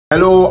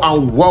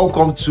and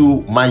welcome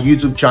to my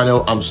YouTube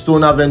channel. I'm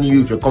Stone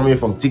Avenue. If you're coming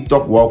from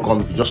TikTok,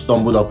 welcome. If you just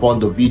stumbled upon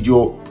the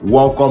video,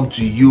 welcome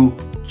to you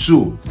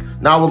too.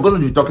 Now we're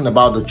going to be talking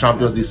about the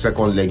Champions League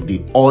second leg,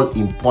 the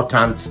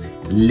all-important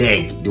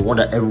leg, the one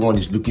that everyone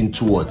is looking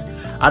towards.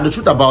 And the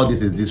truth about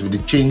this is this: with the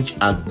change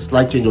and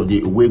slight change of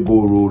the away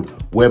goal rule,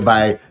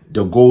 whereby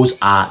the goals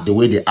are the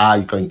way they are,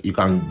 you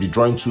can be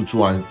drawing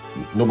 2-2 and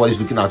nobody's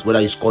looking at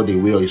whether you scored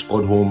away or you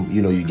scored home.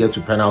 You know, you get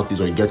to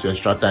penalties or you get to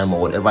extra time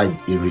or whatever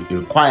it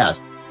requires.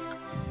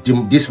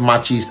 These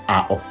matches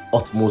are of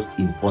utmost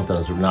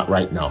importance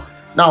right now.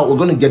 Now we're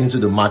going to get into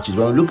the matches.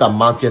 When we look at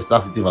Manchester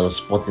City versus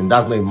Sporting,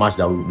 that's not a match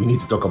that we need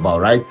to talk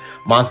about, right?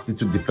 Man City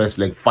took the first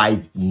leg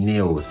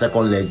 5-0.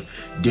 Second leg,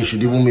 they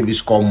should even maybe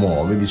score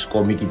more, maybe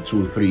make it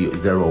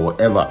 2-3-0 or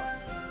whatever.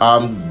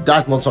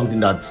 That's not something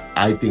that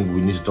I think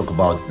we need to talk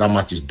about. That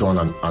match is done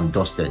and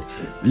dusted.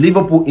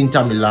 Liverpool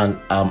Inter Milan,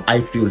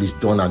 I feel is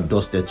done and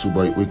dusted too,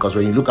 but because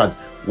when you look at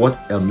what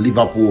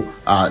Liverpool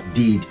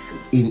did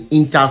in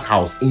Inter's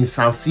house in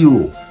San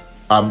Siro,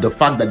 the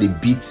fact that they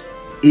beat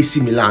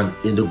AC Milan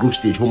in the group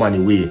stage home and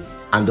away,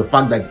 and the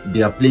fact that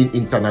they are playing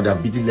Inter now, they are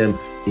beating them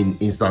in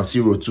San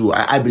Siro too,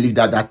 I believe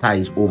that tie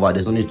is over.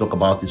 There's no need to talk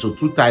about it. So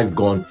 2 ties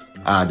gone,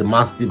 the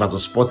Man City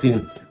versus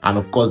Sporting, and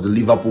of course the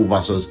Liverpool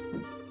versus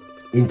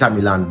Inter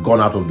Milan gone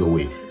out of the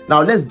way.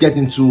 Now let's get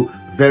into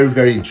very,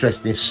 very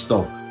interesting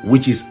stuff,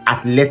 which is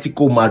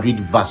Atletico Madrid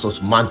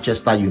versus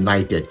Manchester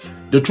United.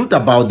 The truth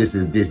about this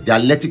is this: the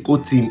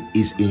Atletico team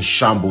is in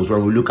shambles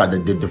when we look at the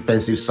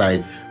defensive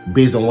side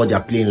based on what they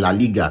are playing in La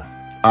Liga.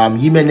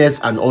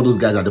 Jimenez and all those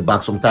guys at the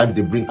back, sometimes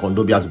they bring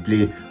Condobia to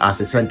play as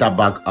a centre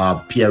back,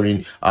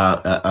 pairing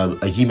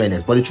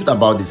Jimenez. But the truth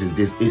about this is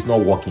it's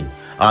not working.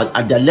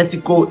 At the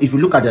Atletico, if you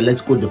look at the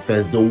Atletico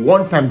defense, the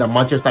one time that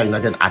Manchester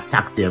United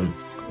attacked them,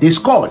 they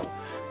scored.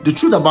 The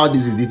truth about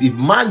this is that if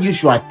Man U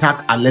should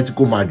attack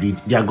Atletico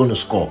Madrid, they are going to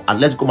score.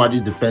 Atletico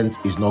Madrid's defense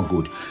is not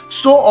good.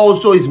 So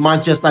also is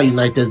Manchester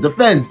United's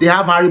defense. They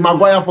have Harry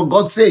Maguire, for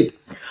God's sake.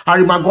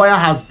 Harry Maguire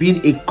has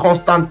been a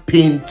constant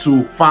pain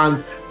to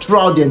fans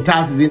throughout the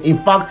entire season.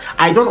 In fact,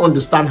 I don't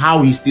understand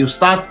how he still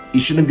starts. He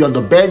shouldn't be on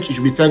the bench. He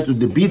should be sent to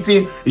the B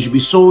team. He should be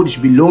sold. He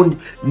should be loaned.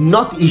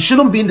 He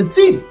shouldn't be in the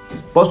team.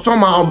 But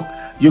somehow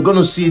you're going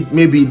to see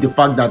maybe the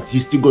fact that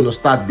he's still going to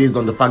start based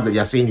on the fact that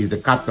you're saying he's the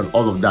captain,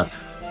 all of that.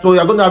 So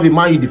you're going to have a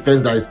Man U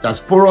defense that's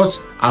porous,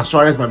 and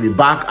Suarez might be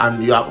back,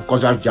 and you have, of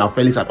course, you have João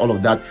Felix and all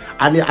of that,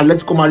 and the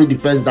Atletico Madrid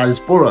defense that is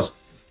porous.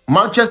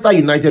 Manchester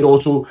United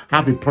also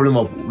have a problem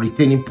of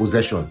retaining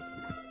possession,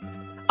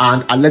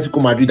 and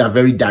Atletico Madrid are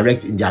very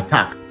direct in the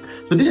attack.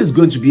 So this is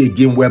going to be a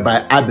game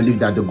whereby I believe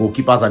that the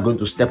goalkeepers are going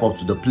to step up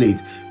to the plate.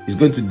 The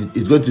game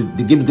is going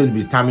to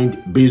be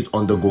determined based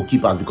on the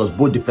goalkeepers because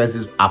both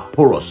defenses are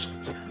porous.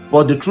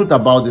 But the truth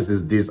about this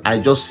is this: I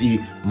just see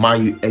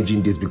Man U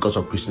edging this because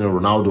of Cristiano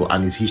Ronaldo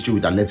and his history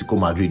with Atletico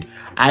Madrid.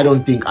 I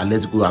don't think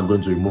Atletico are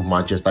going to remove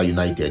Manchester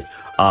United.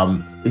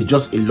 It's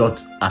just a lot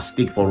at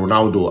stake for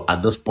Ronaldo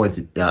at this point,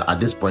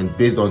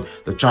 based on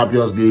the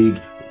Champions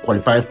League,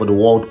 qualifying for the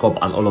World Cup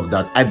and all of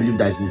that. I believe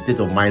that he's in the state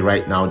of mind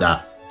right now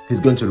that he's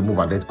going to remove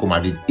Atletico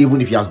Madrid,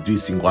 even if he has to do it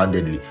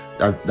single-handedly.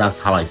 That's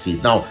how I see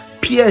it. Now,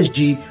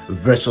 PSG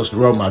versus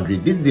Real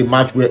Madrid. This is a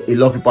match where a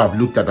lot of people have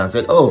looked at and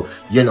said, oh,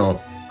 you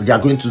know, they are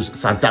going to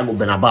Santiago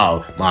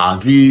Bernabeu,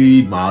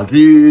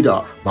 Madrid,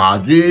 all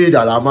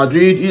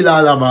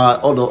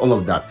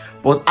of that.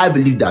 But I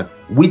believe that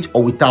with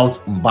or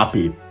without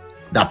Mbappe,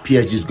 that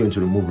PSG is going to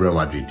remove Real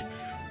Madrid.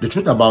 The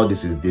truth about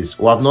this is this: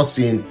 we have not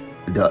seen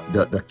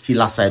the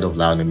killer side of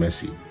Lionel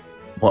Messi,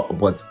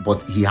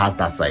 but he has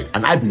that side,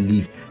 and I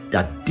believe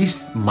that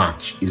this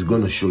match is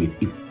going to show it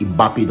if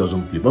Mbappe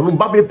doesn't play. But when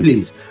Mbappe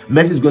plays,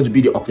 Messi is going to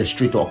be the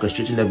orchestrator,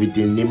 orchestrating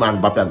everything. Neymar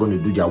and Mbappe are going to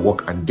do their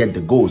work and get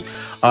the goals.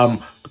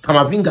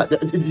 Camavinga,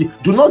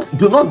 do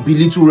not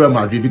belittle Real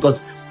Madrid,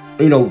 because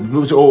you know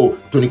people say, oh,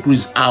 Toni Kroos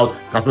is out,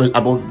 but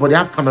they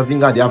have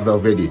Camavinga, they have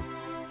Valverde,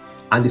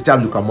 and they still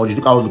have Luka Modric.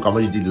 Look how Luka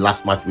Modric did the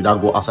last match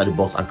without go outside the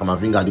box, and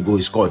Camavinga, the goal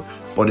he scored.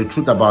 But the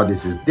truth about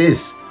this is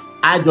this: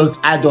 I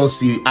don't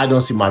see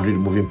Madrid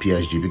moving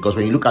PSG, because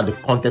when you look at the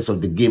context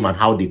of the game and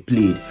how they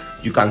played,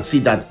 you can see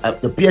that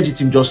the PSG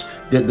team just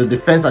the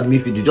defense and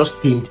midfield,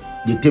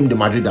 they tamed the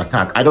Madrid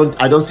attack. I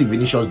don't see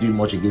Vinicius doing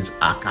much against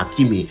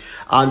Hakimi,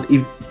 and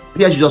if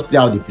PSG just play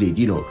how they played,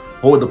 you know,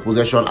 hold the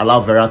possession, allow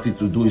Verratti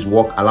to do his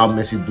work, allow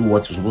Messi to do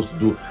what he's supposed to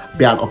do,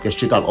 be an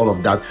orchestrator and all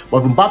of that.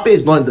 But if Mbappe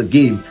is not in the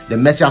game,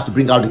 then Messi has to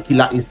bring out the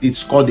killer instinct,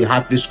 score the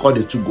hat-trick, score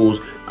the 2 goals,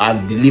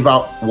 and deliver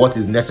what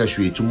is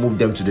necessary to move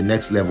them to the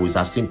next level. It's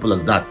as simple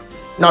as that.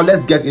 Now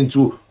let's get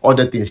into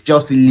other things.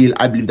 Chelsea-Lille,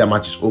 I believe that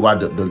match is over.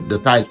 The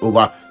tie is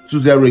over.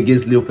 2-0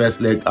 against Lille first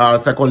leg.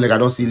 Second leg, I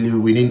don't see Lille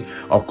winning.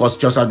 Of course,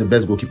 Chelsea are the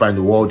best goalkeeper in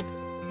the world.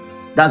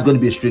 That's going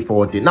to be a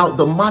straightforward thing. Now,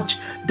 the match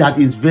that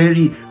is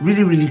really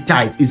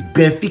tight is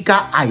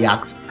Benfica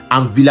Ajax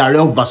and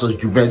Villarreal versus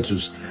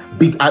Juventus.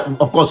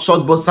 Of course,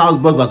 Salzburg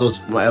versus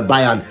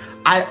Bayern.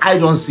 I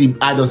don't see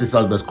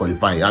Salzburg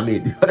qualifying. I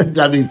mean,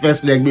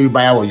 first leg maybe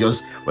Bayern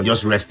was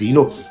just resting. You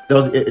know,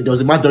 there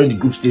was a match during the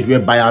group stage where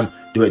Bayern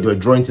they were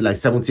drawing till like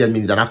 70th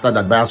minutes, and after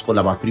that, Bayern scored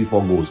about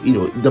 3-4 goals. You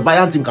know, the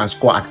Bayern team can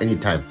score at any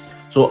time.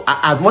 So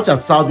as much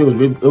as Salzburg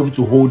was able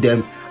to hold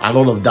them and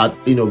all of that,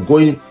 you know,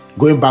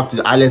 going back to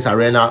the Allianz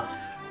Arena,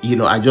 you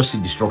know, I just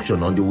see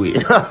destruction on the way.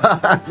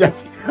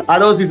 I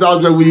don't see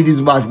Salzburg winning this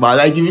match, man.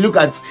 Like, if you look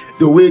at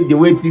the way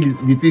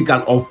the thing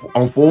can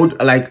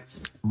unfold, like,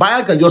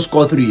 Bayern can just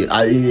score 3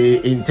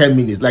 in 10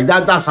 minutes. Like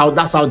that's how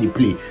they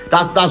play.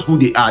 That's who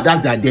they are.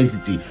 That's their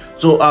identity.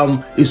 So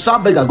if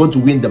Salzburg are going to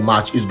win the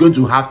match, it's going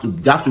to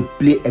they have to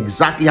play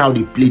exactly how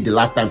they played the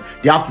last time.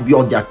 They have to be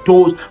on their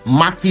toes,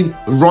 marking,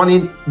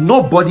 running.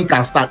 Nobody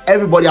can stand.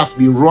 Everybody has to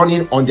be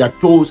running on their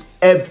toes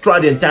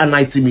throughout the entire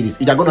 90 minutes.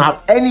 If they're going to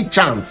have any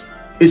chance,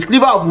 a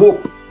sliver of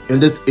hope in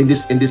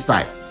this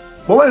time.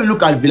 But when you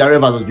look at Villarreal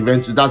versus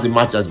Juventus, that's a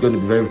match that's going to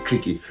be very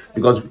tricky,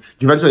 because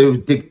Juventus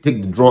will take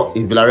the draw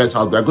in Villarreal's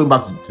house. We are going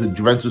back to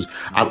Juventus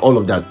and all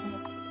of that.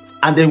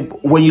 And then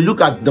when you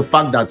look at the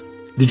fact that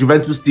the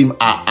Juventus team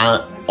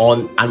are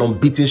on an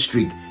unbeaten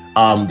streak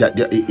in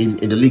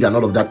the league and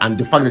all of that, and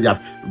the fact that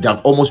they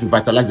have almost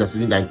revitalized their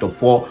season, in top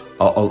 4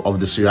 of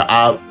the Serie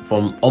A,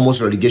 from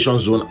almost relegation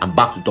zone and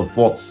back to top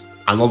 4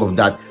 and all of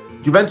that,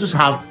 Juventus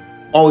have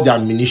all the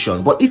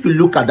ammunition. But if you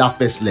look at that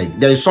first leg,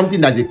 there is something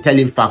that's a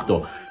telling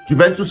factor.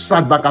 Juventus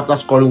sat back after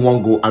scoring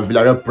 1 goal, and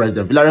Villarreal pressed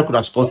them. Villarreal could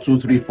have scored 2,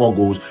 3, 4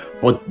 goals,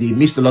 but they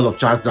missed a lot of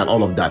chances and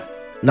all of that.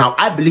 Now,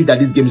 I believe that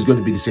this game is going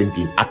to be the same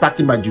thing.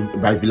 Attacking by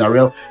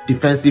Villarreal,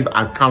 defensive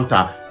and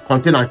counter,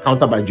 contain and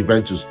counter by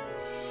Juventus.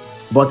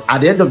 But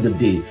at the end of the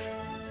day,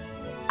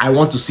 I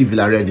want to see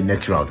Villarreal in the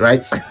next round,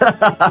 right?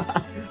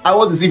 I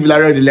want to see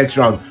Villarreal in the next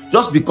round,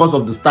 just because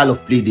of the style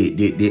of play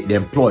they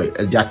employ,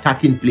 the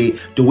attacking play,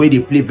 the way they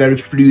play very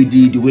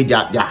fluidly, the way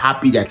they're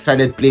happy, they're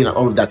excited playing and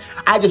all of that.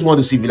 I just want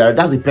to see Villarreal.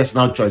 That's a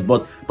personal choice,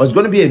 but it's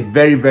going to be a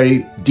very,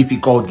 very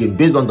difficult game,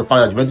 based on the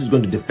fact that Juventus is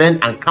going to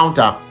defend and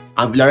counter,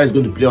 and Villarreal is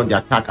going to play on the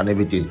attack and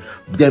everything.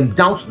 Then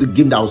down to the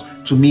game that was,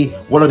 to me,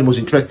 one of the most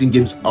interesting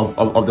games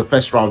of the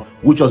first round,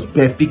 which was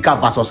Benfica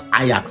versus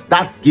Ajax.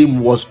 That game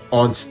was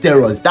on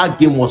steroids. That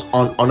game was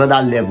on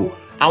another level.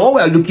 And what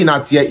we are looking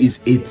at here is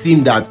two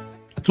teams that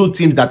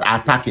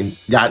are attacking.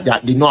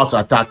 They know how to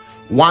attack.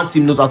 One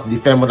team knows how to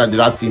defend more than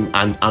the other team,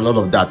 and all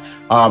of that.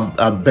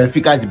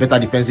 Benfica is the better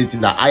defensive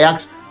team than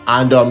Ajax,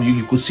 and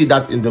you could see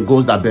that in the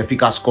goals that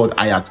Benfica scored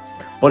Ajax.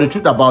 But the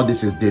truth about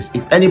this is this: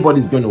 if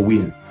anybody is going to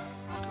win,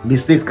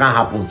 mistakes can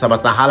happen.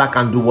 Sebastian Haller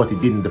can't do what he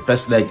did in the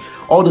first leg.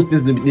 All those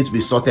things need to be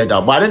sorted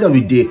out. But at the end of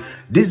the day,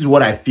 this is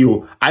what I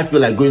feel. I feel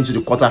like going to the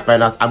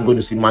quarterfinals, I'm going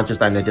to see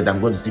Manchester United, I'm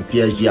going to see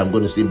PSG, I'm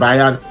going to see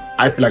Bayern.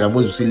 I feel like I'm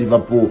going to see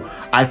Liverpool.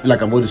 I feel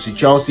like I'm going to see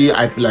Chelsea.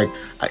 I feel like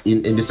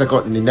in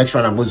the next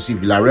round I'm going to see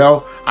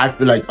Villarreal. I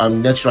feel like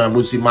next round I'm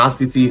going to see Man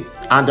City,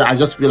 and I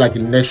just feel like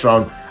in the next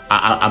round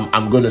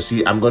I'm going to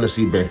see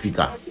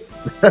Benfica.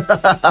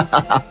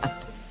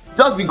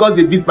 Just because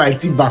they beat my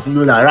team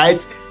Barcelona,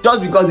 right?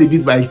 Just because they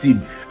beat my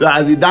team.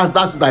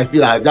 That's what I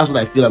feel. That's what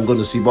I feel I'm going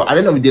to see. But at the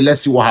end of the day,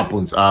 let's see what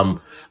happens. And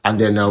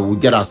then we'll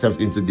get ourselves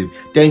into this.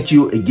 Thank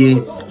you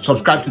again.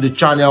 Subscribe to the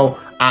channel.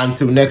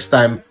 Until next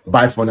time,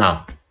 bye for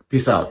now.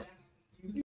 Peace out.